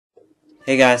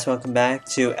Hey guys, welcome back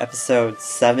to episode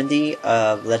 70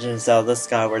 of Legend of Zelda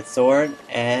Skyward Sword,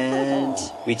 and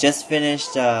we just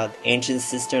finished Ancient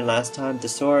Cistern last time. The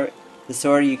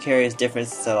sword you carry is different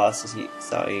since I last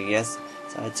saw you, yes?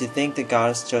 So to think the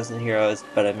goddess chosen hero is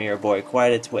but a mere boy,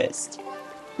 quite a twist.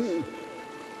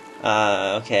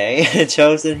 Okay.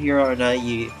 Chosen hero or not,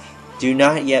 you do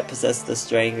not yet possess the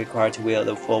strength required to wield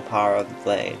the full power of the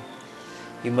blade.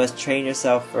 You must train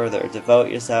yourself further,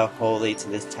 devote yourself wholly to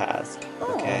this task.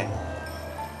 Okay.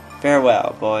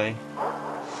 Farewell, boy.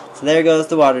 So there goes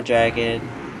the water dragon,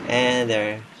 and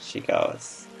there she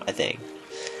goes, I think.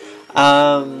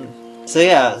 So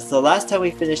yeah, so last time we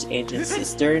finished Ancient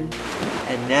Cistern,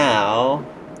 and now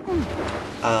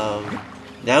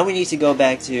we need to go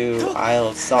back to Isle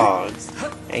of Songs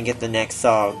and get the next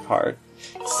song part.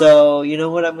 So, you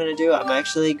know what I'm going to do? I'm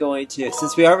actually going to,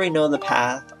 since we already know the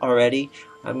path already,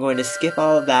 I'm going to skip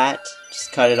all of that,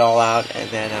 just cut it all out, and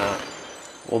then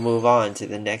we'll move on to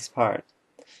the next part.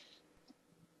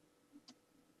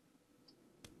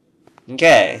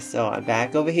 Okay, so I'm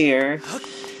back over here,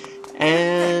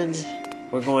 and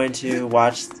we're going to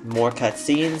watch more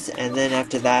cutscenes, and then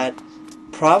after that,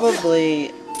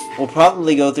 we'll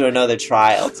probably go through another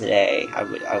trial today. I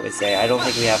would say. I don't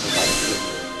think we have enough.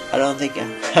 I don't think I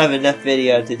have enough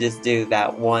video to just do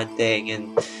that one thing.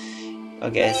 And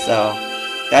okay, so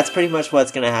that's pretty much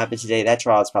what's gonna happen today. That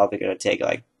trial is probably gonna take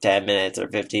like 10 minutes or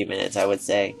 15 minutes, I would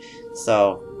say.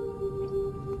 So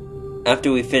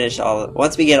after we finish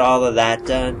once we get all of that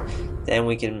done, then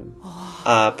we can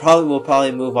we'll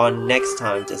probably move on next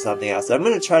time to something else. So I'm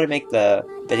gonna try to make the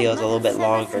videos a little bit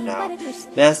longer now.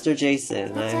 Master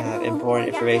Jason, I have important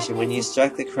information. When you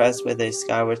struck the crest with a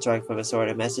skyward strike from a sword,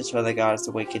 a message from the goddess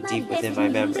awakened deep within my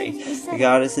memory. The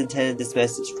goddess intended this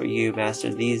message for you,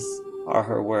 Master. These are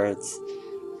her words.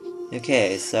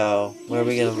 Okay, so where are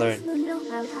we gonna learn?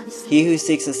 He who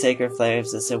seeks the sacred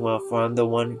flames is well, for I'm the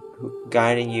one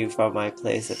guiding you from my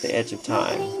place at the edge of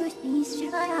time.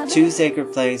 2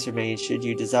 sacred flames remain. Should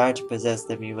you desire to possess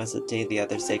them, you must obtain the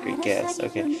other sacred gifts.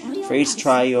 Okay. For each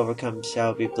trial you overcome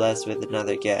shall be blessed with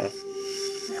another gift.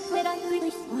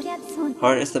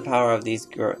 Harness the power of these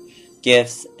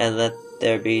gifts, and let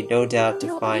there be no doubt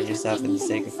to find yourself in the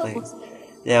sacred flames.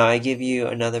 Now I give you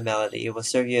another melody. It will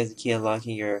serve you as a key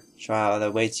unlocking your trial that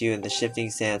awaits you in the shifting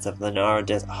sands of Lenaro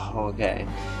Desert. Oh, okay.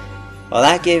 Well,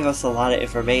 that gave us a lot of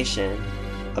information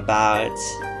about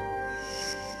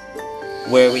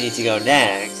where we need to go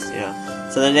next, you know.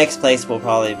 So the next place will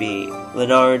probably be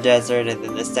Lenaro Desert, and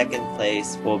then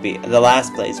the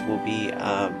last place will be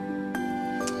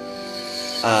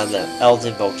the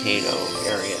Elden Volcano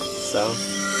area. So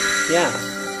yeah.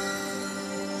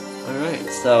 Alright,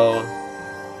 so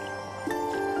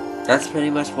that's pretty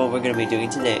much what we're going to be doing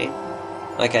today.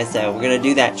 Like I said, we're going to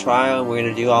do that trial, and we're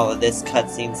going to do all of this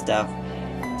cutscene stuff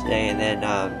today, and then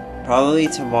probably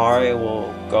tomorrow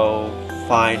we'll go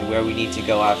find where we need to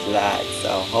go after that. So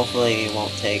hopefully it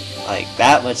won't take like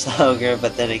that much longer,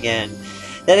 but then again,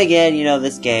 you know,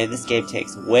 this game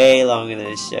takes way longer than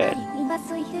it should.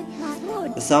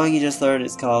 The song you just learned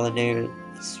is called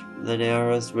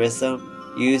Lenaro's Rhythm.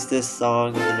 Use this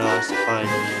song with the knowledge to find.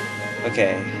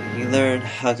 Okay, you learned.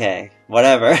 Okay,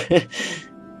 whatever. So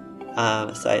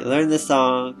I learned the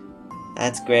song.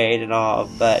 That's great and all,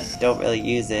 but don't really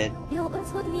use it.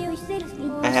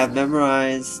 I have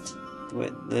memorized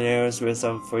with Lenaro's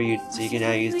Rhythm for you, so you can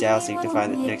now use dowsing to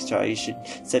find the next trial. You should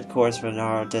set course for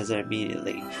Lenaro Desert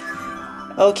immediately.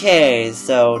 Okay,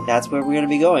 so that's where we're going to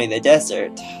be going, the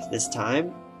desert, this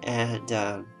time. And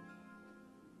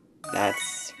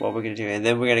that's what we're going to do. And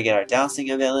then we're going to get our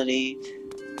dowsing ability.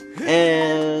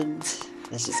 And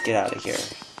let's just get out of here.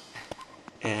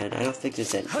 And I don't think there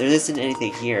isn't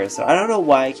anything here, so I don't know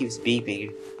why it keeps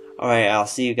beeping. Alright, I'll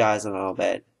see you guys in a little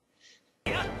bit.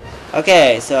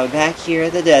 Okay, so I'm back here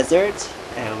in the desert,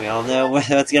 and we all know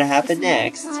what's gonna happen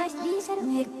next. Where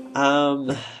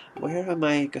am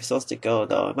I supposed to go,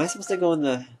 though? Am I supposed to go in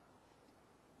the...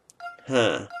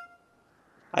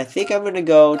 I think I'm gonna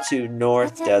go to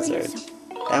North Desert.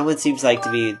 That one seems like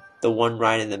to be the one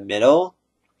right in the middle.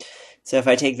 So if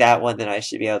I take that one, then I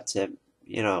should be able to,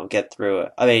 you know, get through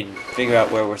it. I mean, figure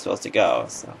out where we're supposed to go.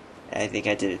 So I think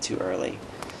I did it too early.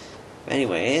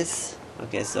 Anyways,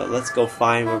 okay, so let's go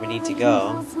find where we need to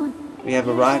go. We have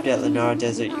arrived at Lenaro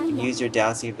Desert. You can use your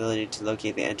dowsing ability to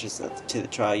locate the entrance to the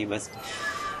trial. You must...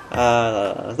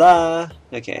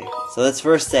 Okay, so let's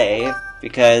first save,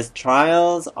 because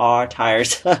trials are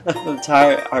tiresome.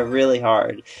 Are really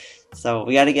hard. So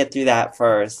we gotta get through that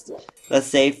first. Let's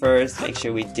save first, make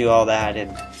sure we do all that,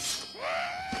 and...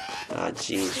 oh,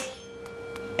 jeez.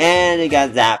 And it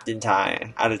got zapped in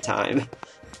time, out of time.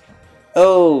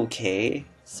 Okay,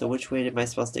 so which way am I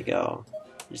supposed to go?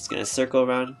 I'm just gonna circle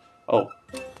around. Oh,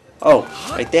 oh,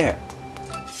 right there.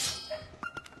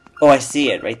 Oh, I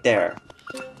see it right there.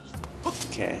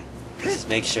 Okay, just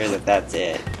make sure that that's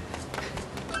it.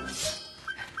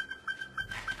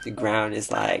 The ground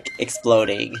is like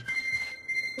exploding.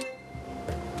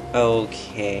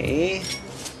 Okay,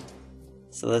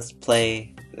 so let's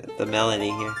play the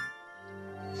melody here.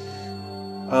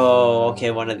 Oh,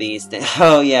 okay, one of these things.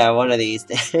 Oh yeah, one of these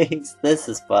things. This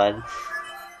is fun.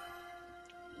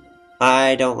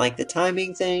 I don't like the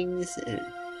timing things.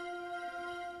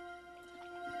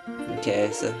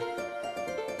 Okay, so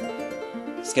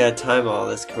just gotta time all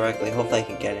this correctly. Hopefully I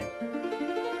can get it.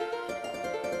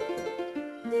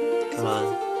 Come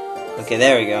on. Okay,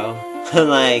 there we go. I'm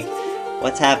like,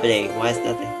 what's happening? Why is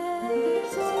nothing?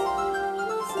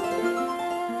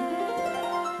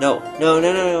 No, no,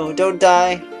 no, no, no, don't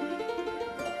die!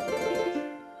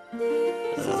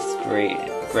 That's great,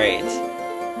 great.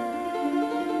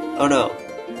 Oh no.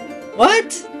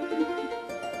 What?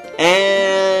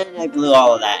 And I blew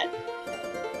all of that.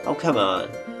 Oh, come on.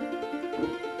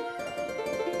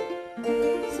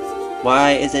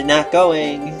 Why is it not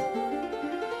going?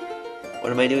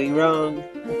 What am I doing wrong?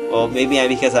 Well, maybe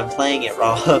because I'm playing it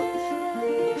wrong.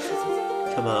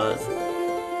 Come on.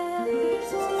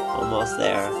 Almost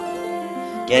there.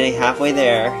 Getting halfway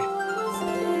there.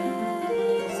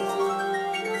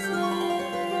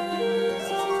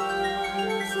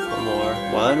 One more.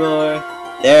 One more.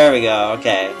 There we go.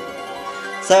 Okay.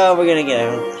 So we're gonna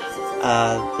get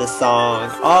the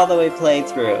song all the way played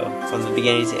through from the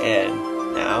beginning to end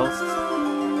now.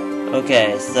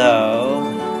 Okay, so...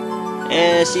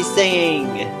 And she's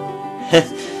singing!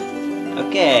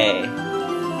 Okay.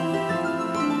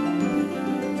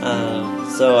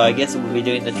 So I guess we'll be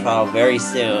doing the trial very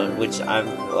soon, which I'm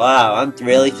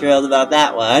really thrilled about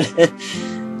that one.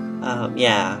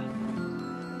 Yeah.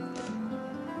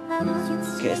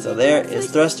 Okay, so there is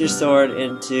thrust your sword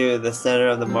into the center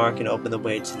of the mark and open the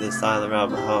way to the silent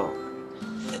realm of home.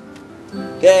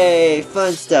 Okay,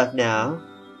 fun stuff now.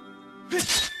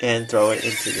 And throw it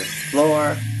into the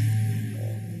floor.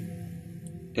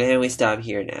 And we stop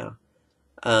here now.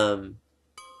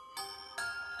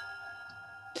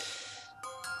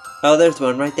 Oh, there's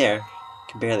one right there.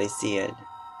 Can barely see it.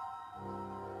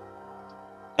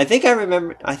 I think I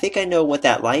know what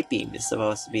that light beam is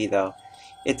supposed to be, though.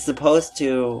 It's supposed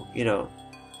to, you know,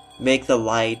 make the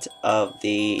light of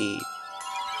the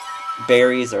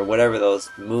berries or whatever those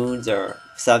moons or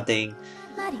something,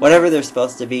 whatever they're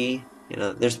supposed to be. You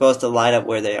know, they're supposed to light up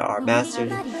where they are. Master,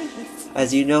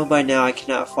 as you know by now, I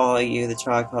cannot follow you. The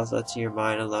trial calls out to your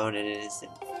mind alone, and it is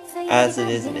as it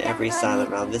is in every silent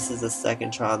realm. This is the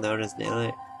second trial known as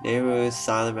Nehru's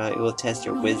silent realm. It will test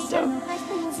your wisdom.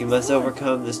 You must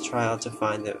overcome this trial to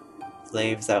find the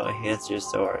flames that will enhance your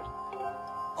sword.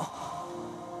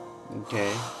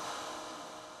 Okay.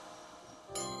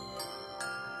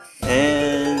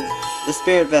 And the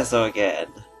spirit vessel again.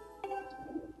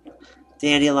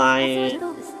 Dandelion,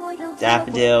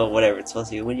 daffodil, whatever it's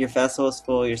supposed to be. When your vessel is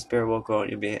full, your spirit will grow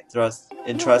and you'll be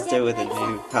entrusted with a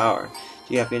new power.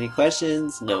 Do you have any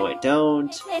questions? No, I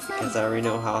don't, because I already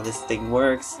know how this thing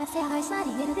works.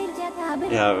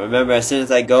 Now, remember, as soon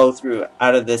as I go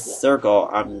out of this circle,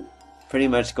 I'm pretty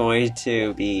much going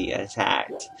to be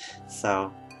attacked.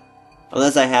 So,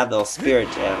 unless I have those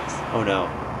spirit gems. Oh no.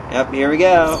 Yep, here we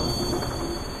go.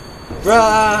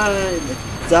 Run!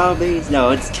 Zombies!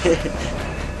 No, it's kidding.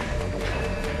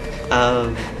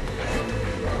 Oh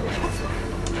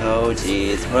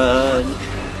jeez, run.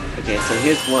 Okay, so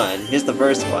here's one. Here's the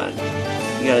first one.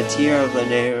 You got a tier of the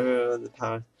narrow the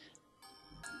power.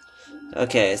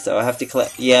 Okay, so I have to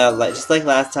collect, yeah, just like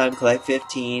last time, collect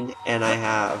 15, and I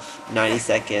have 90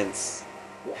 seconds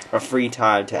of free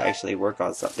time to actually work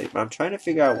on something. But I'm trying to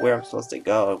figure out where I'm supposed to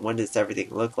go and what does everything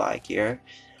look like here.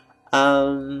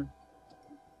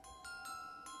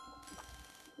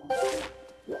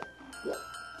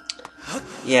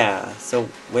 Yeah, so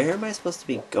where am I supposed to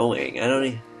be going? I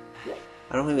don't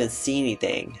even see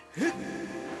anything.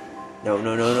 No,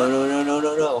 no, no, no, no, no, no,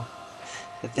 no, no.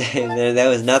 There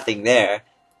was nothing there.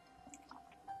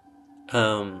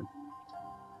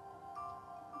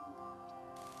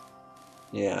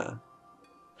 Yeah.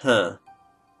 Huh.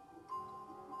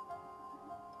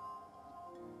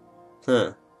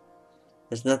 Huh.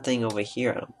 There's nothing over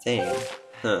here, I don't think.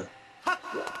 Huh.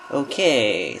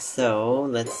 Okay, so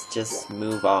let's just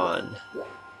move on.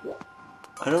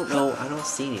 I don't know, I don't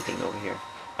see anything over here.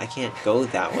 I can't go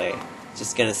that way. It's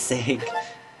just gonna sink.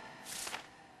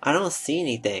 I don't see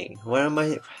anything. Where am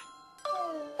I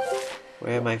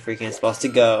freaking supposed to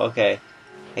go? Okay.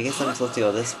 I guess I'm supposed to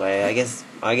go this way. I guess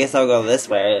I'll go this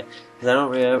way because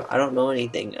I don't know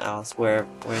anything else where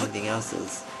anything else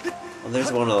is. Well,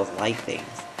 there's one of those light things.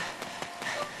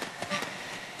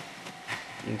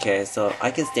 Okay, so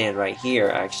I can stand right here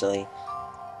actually.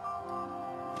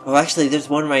 Oh, actually, there's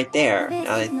one right there.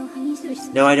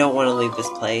 No, I don't want to leave this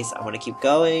place. I want to keep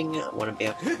going. I want to be.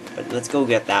 But let's go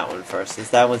get that one first, since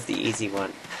that one's the easy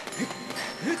one.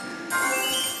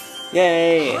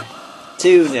 Yay!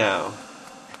 2 now.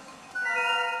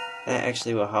 That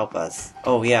actually will help us.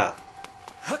 Oh, yeah.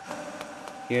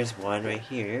 Here's one right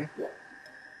here.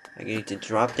 I need to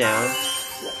drop down.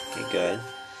 Okay, good.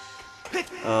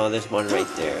 Oh, there's one right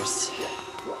there.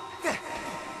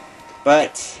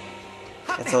 But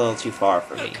that's a little too far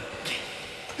for me.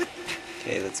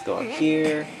 Okay, let's go up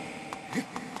here.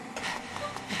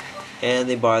 And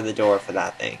they bar the door for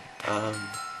that thing.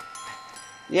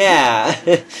 Yeah.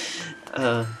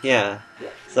 Yeah.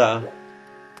 So,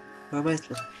 where am I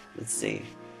supposed to... Let's see.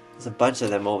 There's a bunch of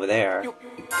them over there.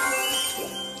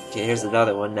 Okay, here's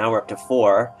another one. Now we're up to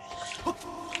 4.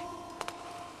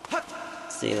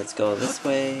 Let's see, let's go this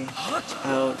way. Watch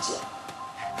out.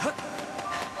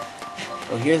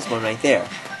 Oh, here's one right there.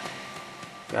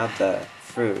 Grab the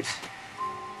fruit.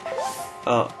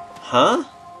 Oh, huh?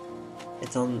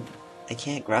 It's on... I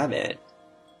can't grab it.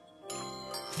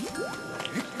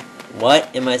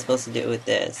 What am I supposed to do with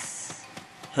this?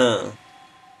 Huh.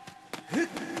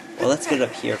 Well, let's get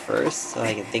up here first, so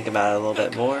I can think about it a little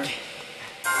bit more.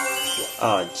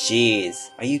 Oh, jeez.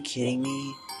 Are you kidding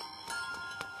me?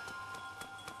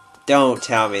 Don't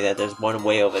tell me that there's one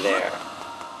way over there.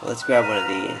 Well, let's grab one of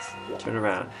these. Turn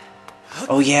around.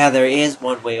 Oh yeah, there is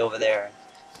one way over there.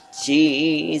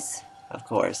 Jeez. Of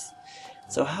course.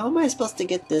 So how am I supposed to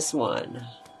get this one?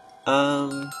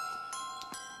 Oh,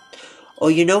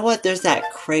 you know what? There's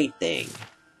that crate thing.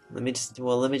 Let me just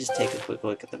take a quick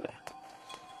look at the map.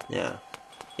 Yeah.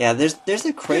 Yeah, there's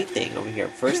a crate thing over here.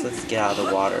 First, let's get out of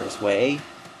the water's way.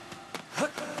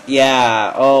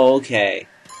 Yeah, oh, okay.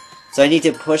 So I need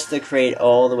to push the crate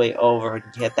all the way over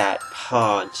to get that.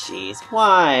 Oh, jeez.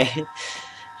 Why?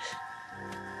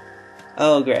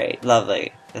 Oh, great.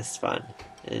 Lovely. That's fun.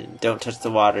 And don't touch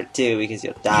the water, too, because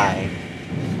you'll die.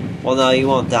 Well, no, you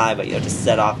won't die, but you'll just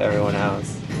set off everyone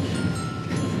else.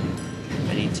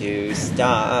 I need to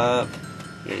stop.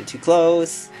 Getting too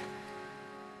close.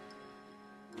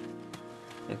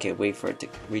 Okay, wait for it to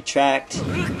retract.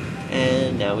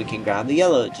 And now we can grab the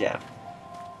yellow gem.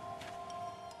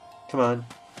 Come on.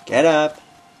 Get up.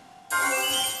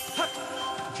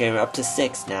 Okay, we're up to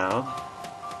 6 now.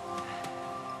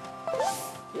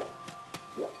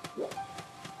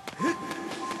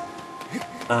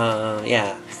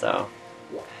 Yeah, so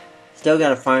still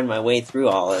gotta find my way through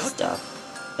all this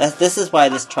stuff. This is why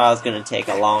this trial is gonna take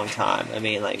a long time. I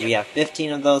mean, like, we have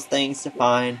 15 of those things to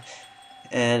find,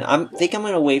 and I think I'm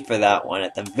gonna wait for that one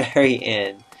at the very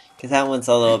end, because that one's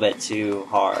a little bit too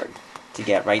hard to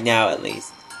get right now, at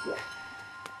least.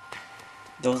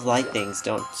 Those light things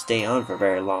don't stay on for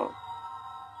very long.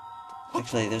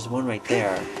 Actually, there's one right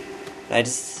there. I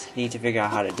just need to figure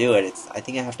out how to do it. I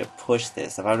think I have to push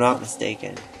this, if I'm not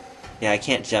mistaken. Yeah, I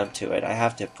can't jump to it. I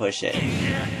have to push it.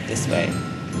 This way.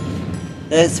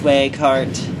 This way, cart!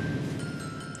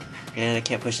 And I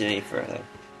can't push it any further.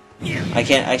 I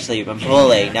can't actually, I'm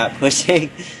pulling, not pushing.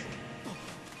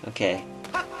 Okay.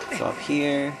 Go up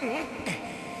here.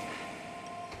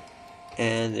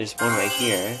 And there's one right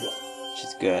here, which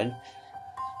is good.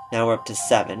 Now we're up to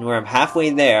 7. We're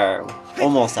halfway there.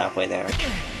 Almost halfway there.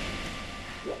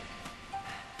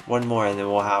 One more and then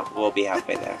we'll be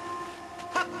halfway there.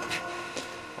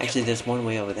 Actually, there's one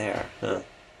way over there. Huh.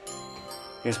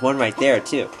 There's one right there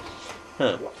too.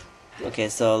 Huh. Okay,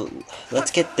 so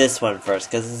let's get this one first,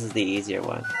 because this is the easier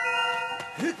one.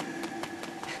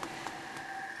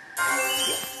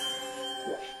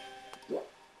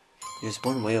 There's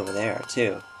one way over there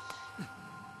too.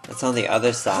 That's on the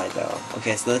other side though.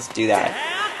 Okay, so let's do that.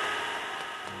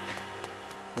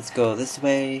 Let's go this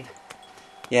way.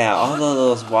 Yeah, all of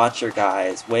those watcher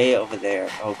guys way over there.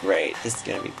 Oh great, this is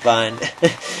gonna be fun.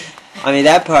 I mean,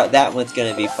 that one's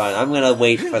gonna be fun. I'm gonna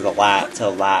wait for the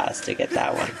till last to get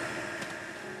that one.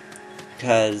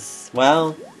 Because,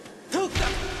 well,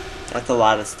 that's a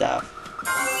lot of stuff.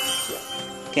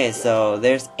 Okay, so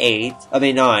there's 9.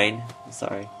 I'm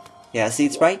sorry. Yeah, see,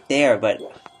 it's right there, but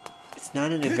it's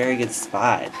not in a very good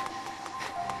spot.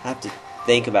 I have to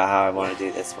think about how I want to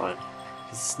do this one.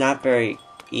 It's not very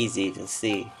easy to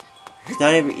see. It's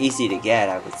not even easy to get,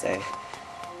 I would say.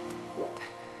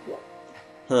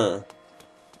 Huh.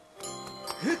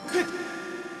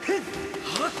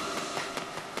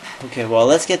 Okay, well,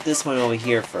 let's get this one over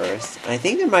here first. I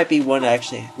think there might be one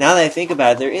actually. Now that I think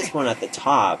about it, there is one at the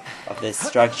top of this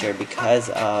structure because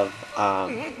of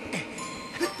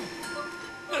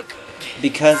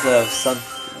some.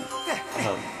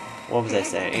 What was I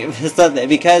saying? Something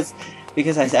because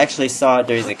I actually saw it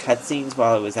during the cutscenes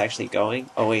while it was actually going.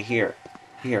 Oh wait, here,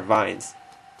 vines.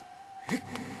 We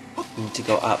need to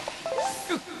go up.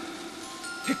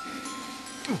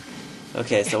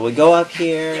 Okay, so we go up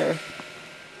here,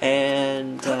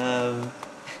 and let's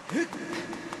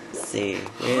see,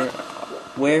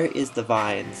 where is the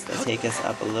vines that take us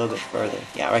up a little bit further?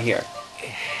 Yeah, right here.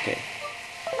 Okay,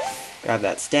 grab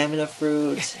that stamina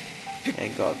fruit,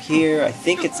 and go up here. I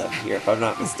think it's up here, if I'm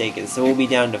not mistaken. So we'll be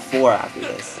down to 4 after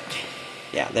this.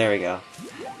 Yeah, there we go.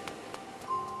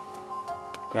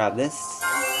 Grab this.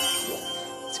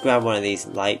 Let's grab one of these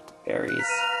light berries.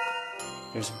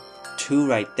 There's 2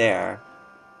 right there.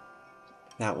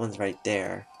 That one's right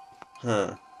there.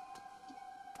 Huh.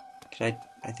 I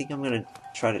think I'm gonna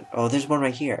try to... Oh, there's one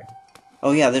right here.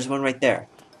 Oh yeah, there's one right there.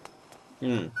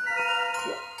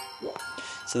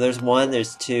 So there's 1,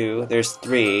 there's 2, there's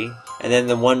 3, and then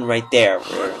the one right there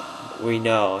where we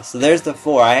know. So there's the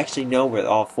 4. I actually know where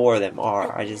all 4 of them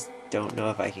are. I just don't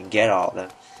know if I can get all of them.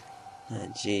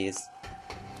 Oh, jeez.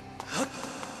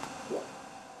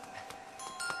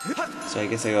 So I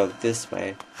guess I go this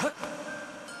way.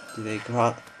 Do they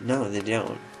cross? No, they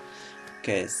don't.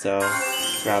 Okay, so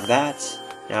grab that.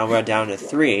 Now we're down to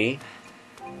 3.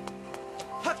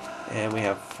 And we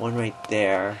have 1 right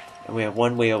there. And we have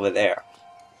 1 way over there.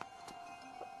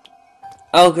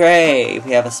 Oh great!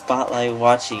 We have a spotlight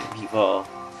watching people.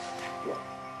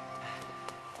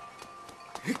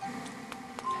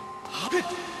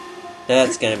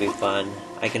 That's gonna be fun.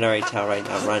 I can already tell right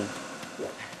now. Run.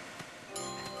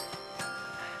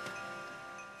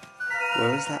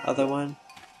 Where was that other one?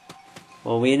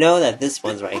 Well, we know that this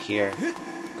one's right here.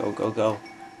 Go, go, go.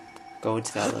 Go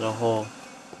into that little hole.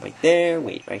 Right there.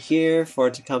 Wait right here for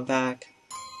it to come back.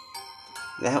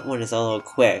 That one is a little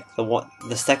quick.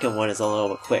 The second one is a little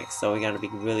bit quick, so we gotta be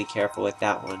really careful with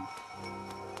that one.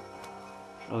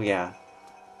 Oh yeah.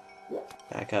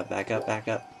 Back up, back up, back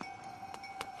up.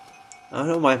 I don't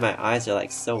know why my eyes are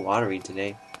like so watery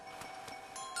today.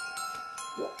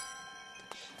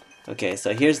 Okay,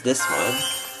 so here's this one.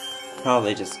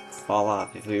 Probably just fall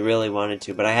off if we really wanted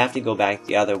to, but I have to go back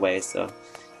the other way, so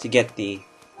to get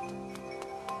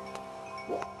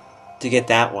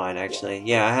that one actually.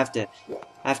 Yeah, I have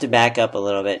to back up a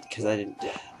little bit because I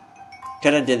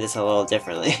could have did this a little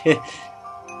differently.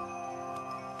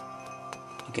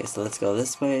 Okay, so let's go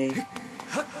this way.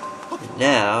 And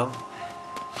now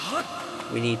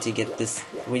we need to get this.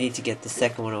 We need to get the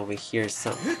second one over here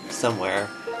somewhere.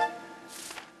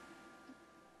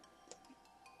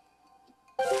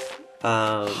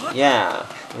 Yeah.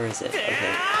 Where is it?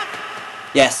 Okay.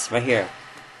 Yes, right here.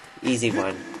 Easy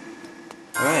one.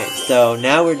 Alright, so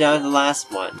now we're down to the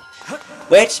last one.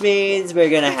 Which means we're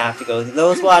gonna have to go through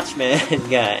those watchmen,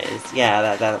 guys.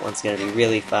 Yeah, that one's gonna be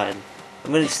really fun.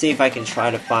 I'm gonna see if I can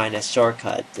try to find a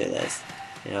shortcut to this.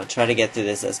 You know, try to get through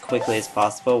this as quickly as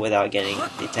possible without getting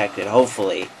detected,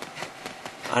 hopefully.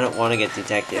 I don't want to get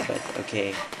detected, but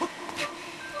okay.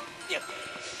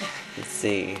 Let's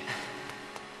see.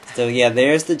 So yeah,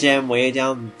 there's the gem way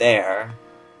down there.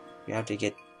 We have to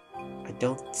get... I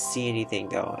don't see anything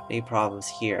though. Any problems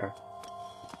here?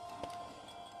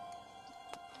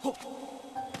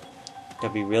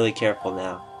 Gotta be really careful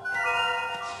now.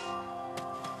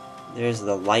 There's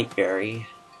the light berry.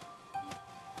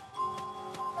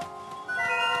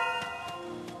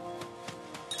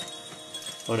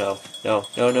 Oh no. No.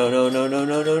 No, no, no, no, no,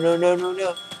 no, no, no, no, no,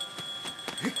 no.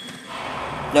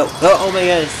 No. Oh my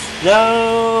goodness.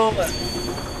 No!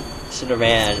 Should have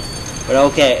ran. But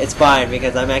okay, it's fine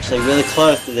because I'm actually really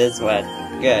close to this one.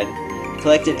 Good.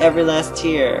 Collected every last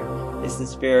tear. As the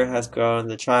spirit has grown,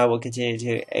 the trial will continue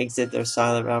to exit their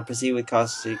silent round. Proceed with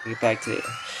caution to get back to the...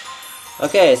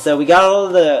 Okay, so we got all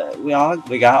the...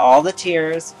 We got all the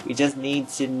tears. We just need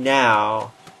to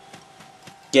now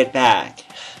get back.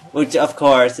 Which, of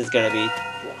course, is going to be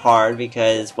hard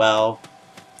because, well,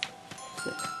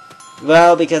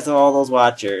 because of all those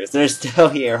watchers. They're still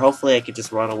here. Hopefully I can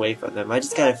just run away from them. I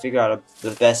just gotta figure out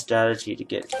the best strategy to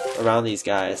get around these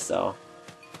guys, so...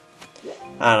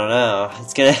 I don't know.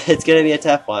 It's gonna be a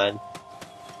tough one.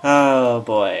 Oh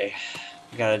boy.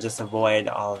 I gotta just avoid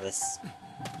all of this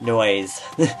noise.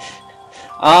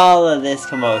 All of this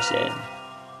commotion.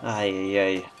 Ay, ay,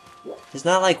 ay. There's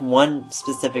not like one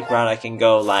specific route I can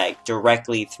go like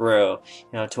directly through,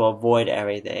 you know, to avoid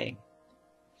everything.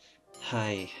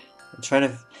 Hi. I'm trying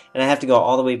to, and I have to go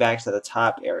all the way back to the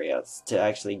top areas to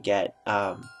actually get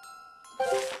to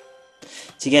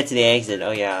the exit.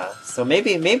 Oh yeah. So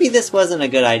maybe this wasn't a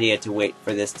good idea to wait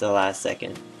for this to the last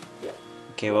second.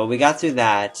 Okay, well we got through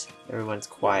that. Everyone's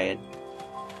quiet.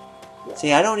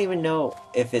 See, I don't even know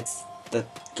if it's the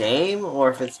game or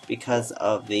if it's because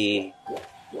of the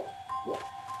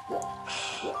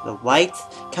lights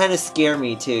kind of scare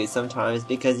me too sometimes,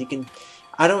 because you can,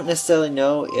 I don't necessarily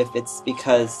know if it's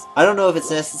because, I don't know if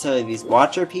it's necessarily these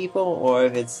watcher people or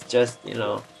if it's just, you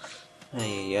know,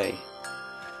 ay.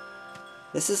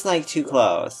 This is like too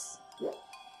close.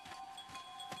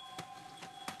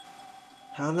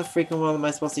 How in the freaking world am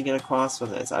I supposed to get across from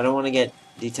this? I don't want to get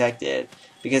detected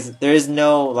because there is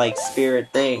no like spirit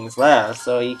things left,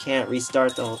 so you can't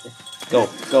restart the whole thing. Go,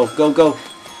 go, go, go!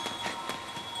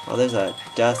 Oh, there's a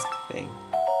dusk thing.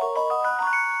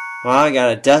 Well, I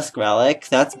got a dusk relic.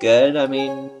 That's good. I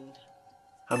mean,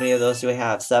 how many of those do we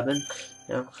have? 7?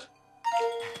 No.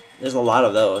 There's a lot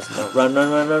of those. No. Run,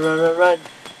 run, run, run, run, run, run!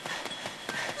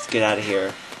 Let's get out of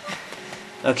here.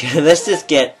 Okay, let's just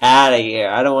get out of here.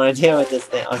 I don't want to deal with this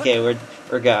thing. Okay,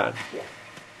 we're gone.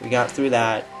 We got through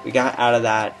that. We got out of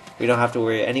that. We don't have to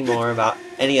worry anymore about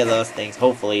any of those things.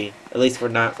 Hopefully, at least we're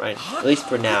not right. At least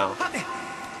for now.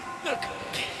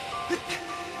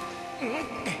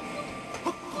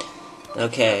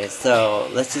 Okay, so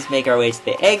let's just make our way to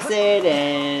the exit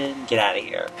and get out of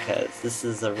here, because this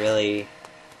is a really,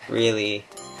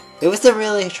 it was a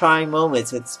really trying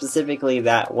moment, with specifically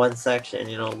that one section,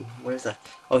 you know. Where's the,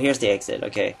 oh, here's the exit.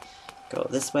 Okay, go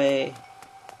this way,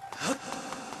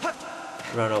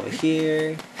 run over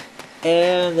here,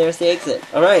 and there's the exit.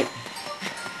 Alright,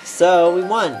 so we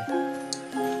won.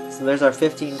 So there's our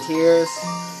 15 tiers,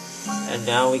 and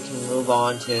now we can move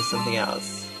on to something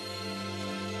else.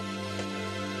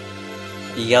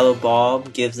 The yellow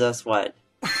bulb gives us what?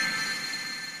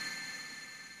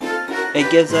 It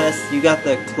gives us, you got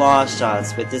the claw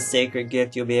shots. With this sacred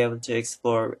gift, you'll be able to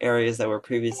explore areas that were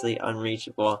previously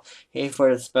unreachable. Aim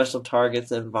for the special targets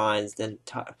and vines, then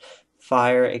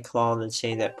fire a claw on the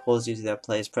chain that pulls you to that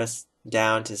place. Press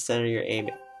down to center your aim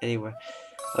anywhere.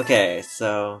 Okay,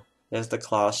 so there's the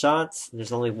claw shots.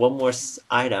 There's only one more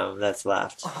item that's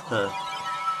left. Huh.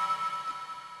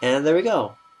 And there we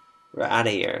go. We're out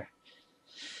of here.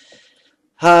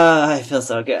 I feel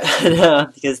so good.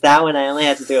 Because that one I only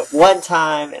had to do it one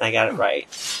time and I got it right.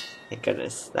 Thank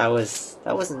goodness. That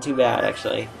wasn't too bad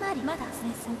actually.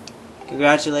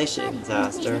 Congratulations,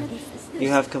 Aster. You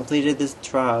have completed this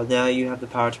trial. Now you have the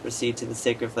power to proceed to the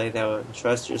sacred flame that will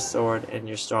entrust your sword and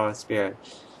your strong spirit.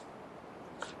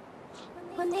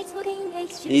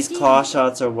 These claw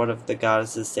shots are one of the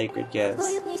goddess's sacred gifts.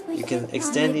 You can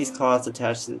extend these claws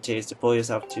attached to the chains to pull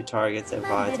yourself to targets and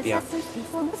vines beyond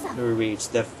your reach.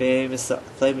 The flame is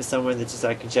somewhere in the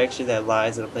distant conjecture that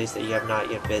lies in a place that you have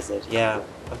not yet visited. Yeah,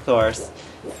 of course.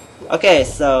 Okay,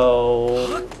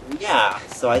 so yeah,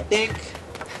 so I think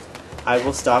I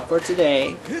will stop for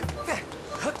today.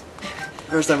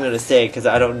 First, I'm gonna say, because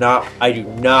I do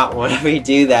not want to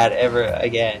redo that ever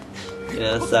again. You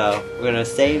know, so we're gonna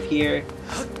save here.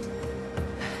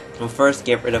 We'll first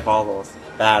get rid of all those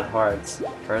bad hearts.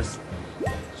 First,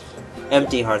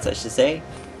 empty hearts, I should say.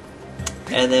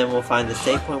 And then we'll find the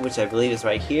save point, which I believe is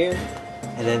right here.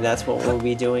 And then that's what we'll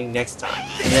be doing next time.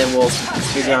 And then we'll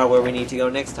figure out where we need to go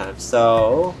next time.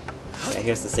 So, yeah,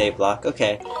 here's the save block.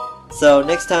 Okay. So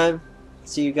next time,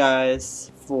 see you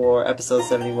guys for episode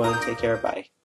 71. Take care. Bye.